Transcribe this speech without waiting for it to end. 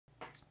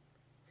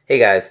Hey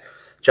guys,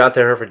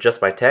 Jonathan here for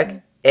Just My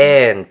Tech,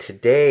 and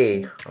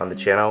today on the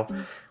channel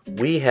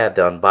we have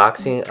the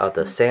unboxing of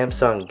the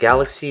Samsung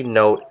Galaxy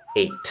Note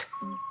 8.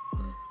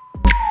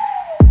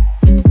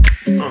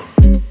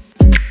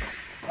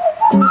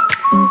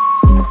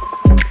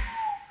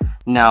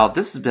 Now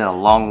this has been a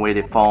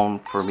long-awaited phone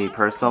for me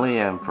personally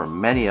and for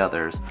many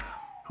others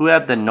who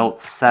had the Note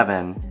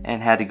 7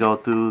 and had to go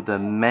through the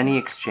many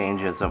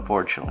exchanges,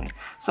 unfortunately.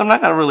 So I'm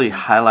not going to really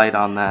highlight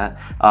on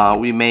that.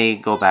 We may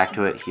go back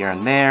to it here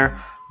and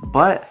there,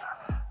 but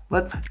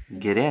let's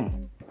get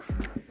in.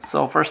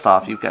 So first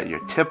off, you've got your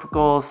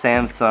typical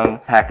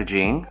Samsung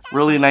packaging,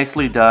 really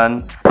nicely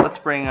done. Let's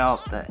bring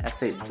out the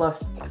S8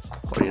 Plus,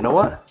 or you know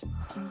what?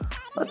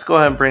 Let's go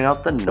ahead and bring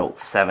out the Note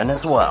 7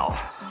 as well.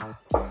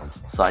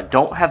 So I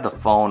don't have the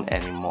phone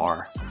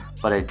anymore,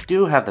 but I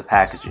do have the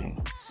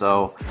packaging.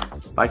 So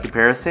by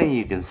comparison,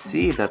 you can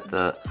see that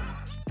the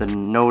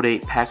Note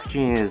 8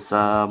 packaging is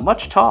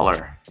much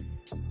taller.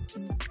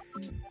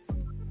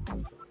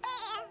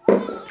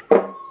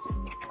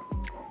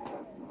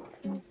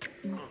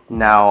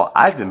 Now,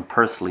 I've been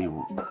personally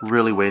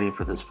really waiting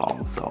for this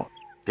phone, so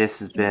this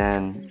has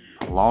been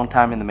a long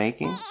time in the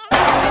making.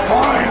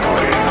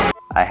 Finally!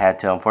 I had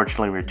to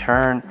unfortunately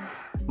return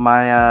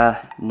my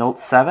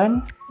Note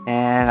 7,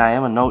 and I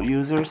am a Note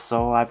user,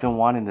 so I've been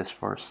wanting this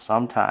for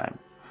some time.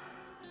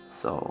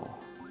 So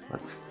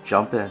let's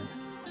jump in.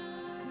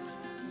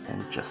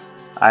 And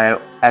I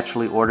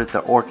actually ordered the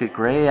Orchid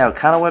Gray. I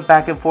kind of went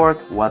back and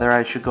forth whether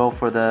I should go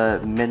for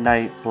the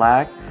Midnight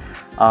Black.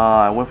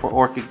 I went for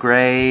Orchid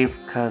Gray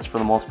because for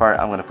the most part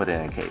I'm going to put it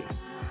in a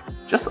case.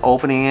 Just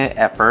opening it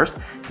at first,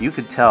 you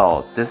could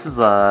tell this is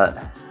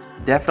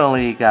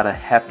definitely got a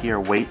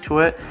heftier weight to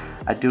it.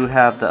 I do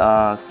have the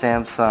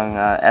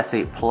Samsung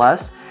S8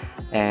 Plus,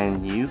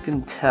 and you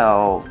can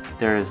tell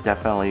there is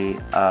definitely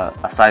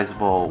a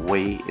sizable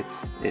weight.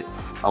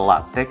 It's a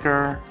lot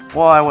thicker.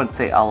 Well, I wouldn't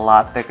say a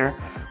lot thicker,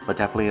 but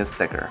definitely is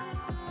thicker.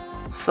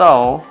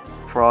 So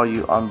for all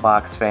you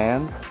unbox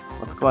fans,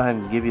 let's go ahead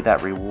and give you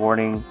that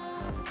rewarding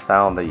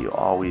sound that you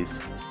always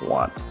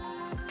want.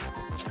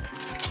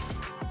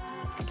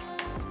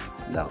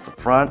 That's the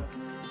front,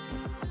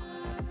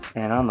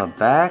 and on the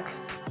back,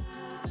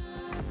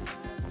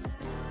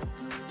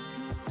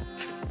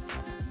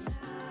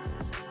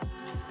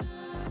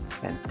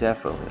 and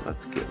definitely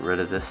let's get rid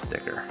of this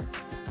sticker.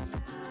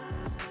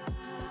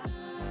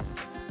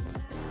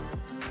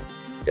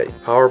 Got your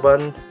power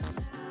button,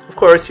 of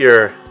course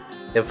your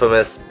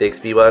infamous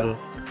Bixby button,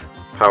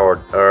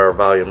 power or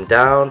volume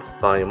down,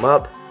 volume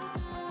up,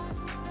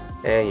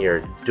 and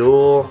your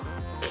dual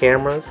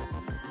cameras.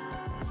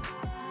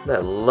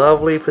 That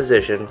lovely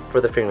position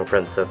for the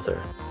fingerprint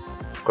sensor.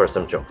 Of course,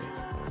 I'm joking.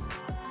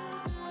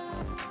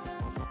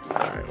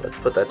 Alright, let's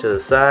put that to the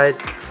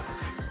side.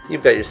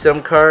 You've got your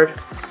SIM card.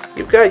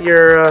 You've got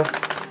your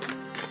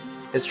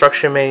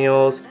instruction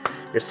manuals,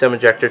 your SIM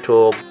ejector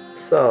tool.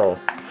 So,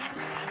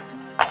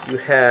 you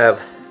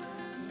have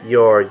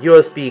your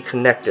USB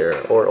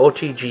connector or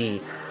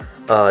OTG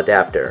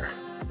adapter.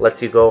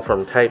 Lets you go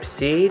from Type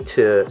C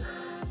to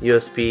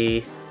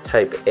USB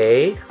Type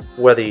A.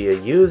 Whether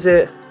you use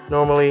it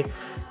normally,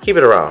 keep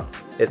it around.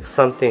 It's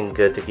something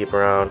good to keep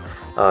around.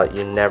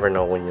 You never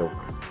know when you'll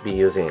be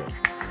using it.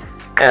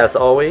 As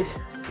always,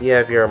 you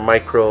have your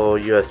micro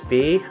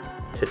USB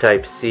to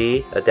Type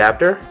C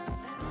adapter.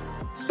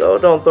 So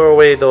don't throw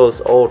away those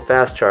old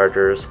fast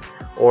chargers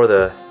or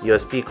the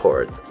USB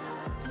cords.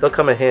 They'll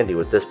come in handy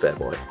with this bad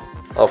boy.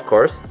 Of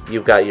course,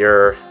 you've got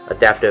your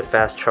adaptive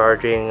fast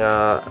charging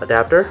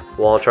adapter,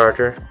 wall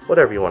charger,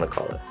 whatever you want to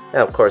call it.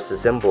 And of course,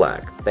 it's in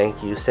black.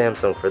 Thank you,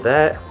 Samsung, for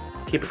that.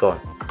 Keep it going.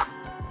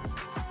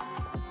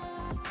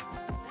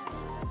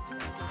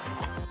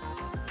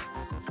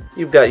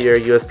 You've got your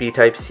USB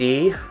Type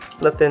C.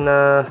 Nothing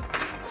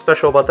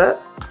special about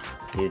that.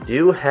 You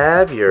do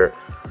have your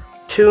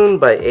Tuned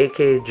by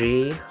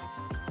AKG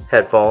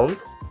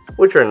headphones,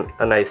 which are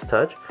a nice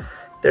touch.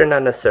 They're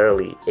not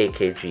necessarily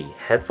AKG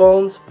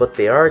headphones, but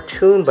they are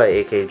tuned by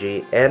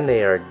AKG, and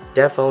they are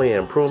definitely an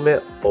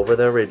improvement over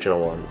the original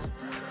ones.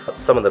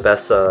 Some of the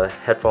best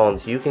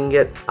headphones you can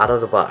get out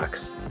of the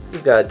box.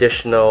 You've got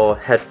additional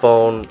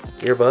headphone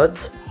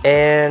earbuds,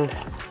 and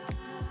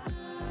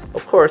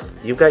of course,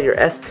 you've got your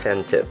S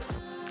Pen tips.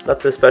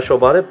 Nothing special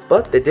about it,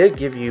 but they did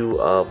give you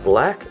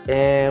black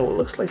and what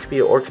looks like to be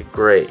an Orchid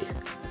Gray.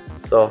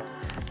 So,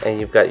 and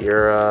you've got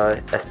your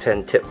S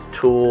Pen tip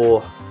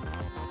tool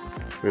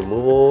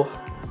removal,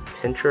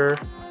 pincher,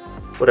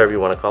 whatever you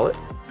want to call it.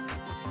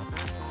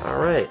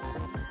 Alright,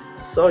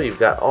 so you've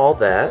got all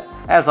that.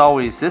 As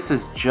always, this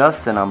is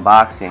just an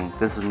unboxing.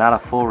 This is not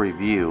a full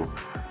review.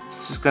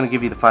 It's just going to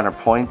give you the finer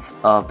points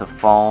of the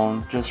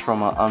phone just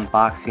from an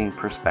unboxing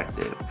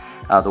perspective.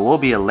 There will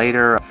be a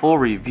later full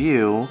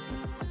review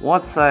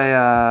once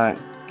I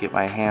get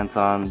my hands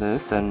on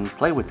this and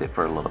play with it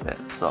for a little bit.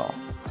 So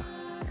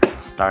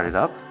let's start it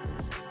up.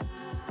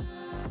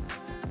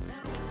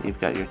 You've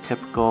got your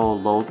typical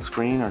load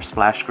screen or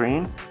splash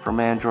screen from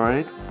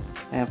Android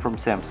and from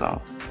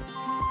Samsung.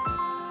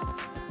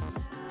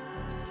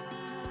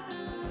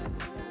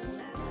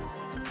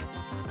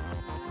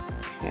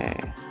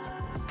 Okay.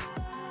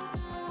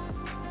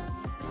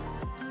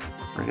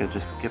 We're gonna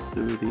just skip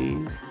through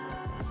these.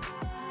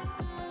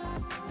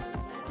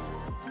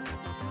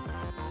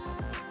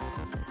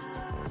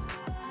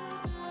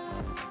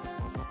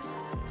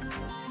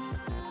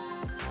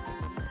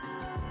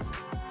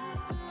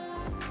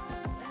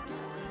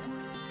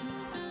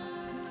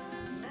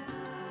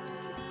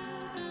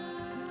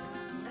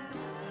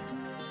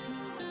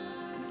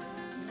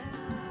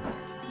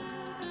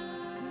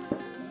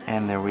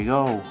 And there we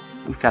go.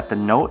 We've got the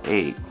Note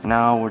 8.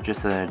 Now we're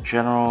just a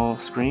general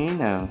screen,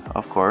 and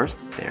of course,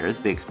 there's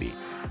Bixby.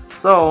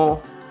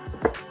 So,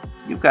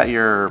 you've got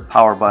your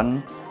power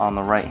button on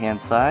the right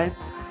hand side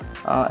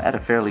at a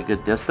fairly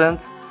good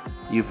distance.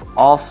 You've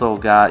also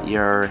got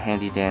your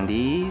handy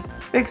dandy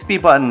Bixby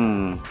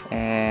button,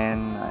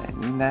 and I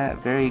mean that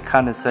very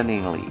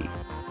condescendingly.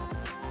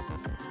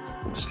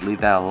 We'll just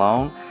leave that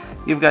alone.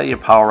 You've got your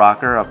power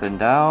rocker up and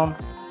down.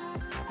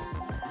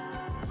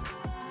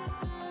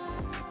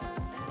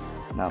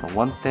 Now the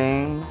one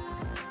thing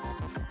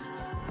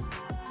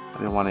I've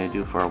been wanting to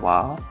do for a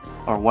while,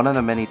 or one of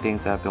the many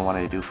things that I've been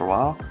wanting to do for a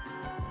while,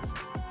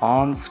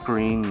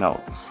 on-screen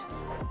notes.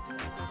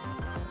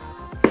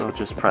 So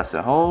just press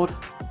and hold.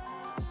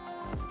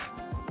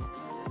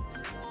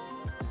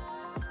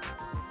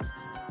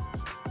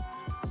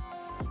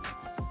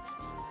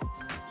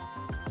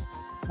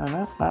 And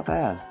that's not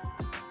bad.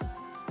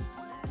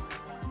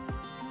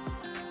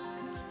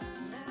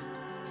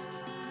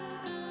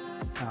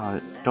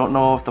 Don't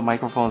know if the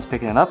microphone is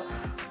picking it up,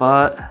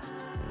 but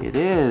it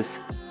is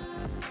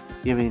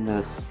giving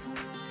this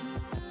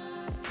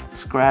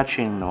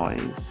scratching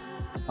noise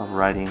of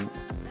writing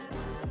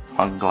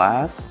on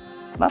glass.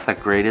 Not the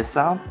greatest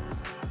sound,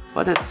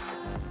 but it's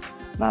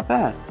not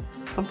bad.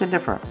 Something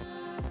different.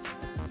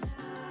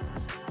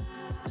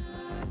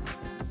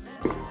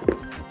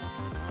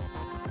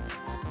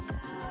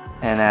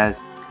 And as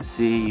you can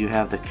see, you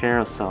have the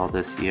carousel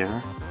this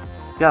year.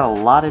 Got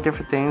a lot of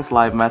different things.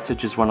 Live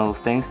message is one of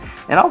those things,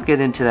 and I'll get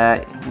into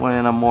that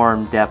in a more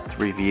in-depth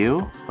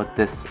review. But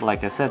this,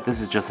 like I said, this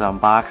is just an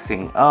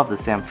unboxing of the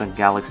Samsung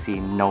Galaxy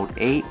Note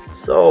 8.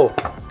 So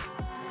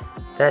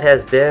that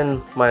has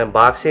been my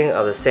unboxing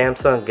of the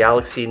Samsung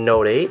Galaxy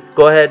Note 8.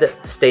 Go ahead,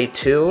 stay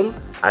tuned.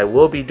 I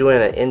will be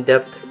doing an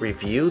in-depth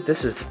review.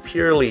 This is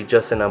purely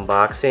just an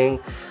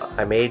unboxing.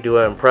 I may do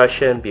an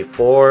impression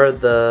before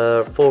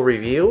the full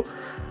review.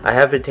 I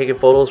have been taking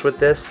photos with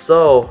this,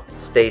 so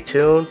stay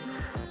tuned.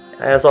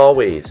 As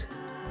always,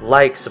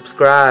 like,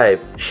 subscribe,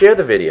 share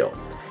the video.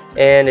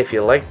 And if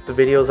you like the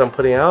videos I'm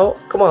putting out,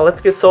 come on, let's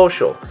get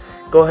social.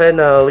 Go ahead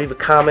and leave a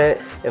comment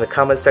in the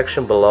comment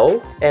section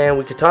below, and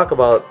we can talk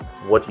about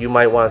what you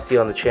might want to see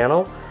on the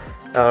channel,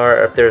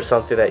 or if there's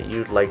something that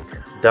you'd like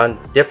done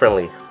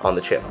differently on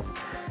the channel.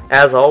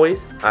 As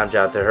always, I'm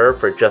Jonathan Herb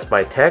for Just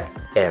My Tech,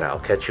 and I'll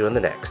catch you in the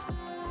next.